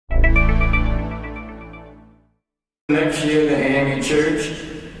Next year, the AME Church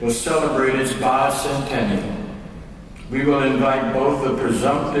will celebrate its bicentennial. We will invite both the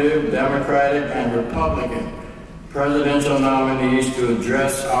presumptive Democratic and Republican presidential nominees to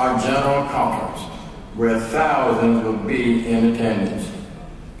address our General Conference, where thousands will be in attendance.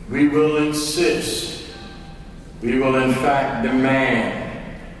 We will insist, we will in fact demand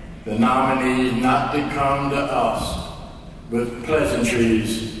the nominees not to come to us with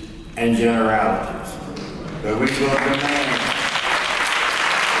pleasantries and generalities, but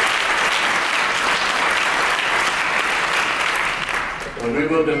we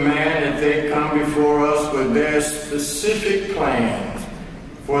will demand that they come before us with their specific plans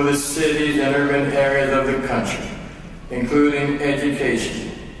for the cities and urban areas of the country, including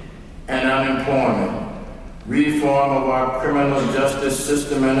education and unemployment, reform of our criminal justice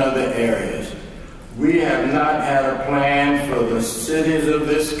system and other areas. We have not had a plan for the cities of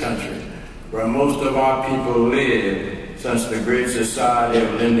this country where most of our people lived since the Great Society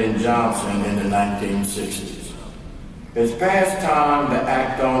of Lyndon Johnson in the 1960s. It's past time to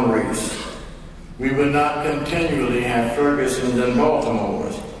act on race. We would not continually have Fergusons and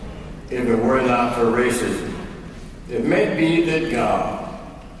Baltimores if it were not for racism. It may be that God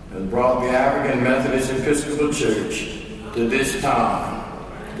has brought the African Methodist Episcopal Church to this time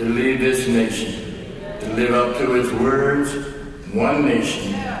to lead this nation, to live up to its words, one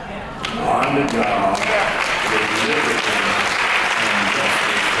nation, under God, with liberty.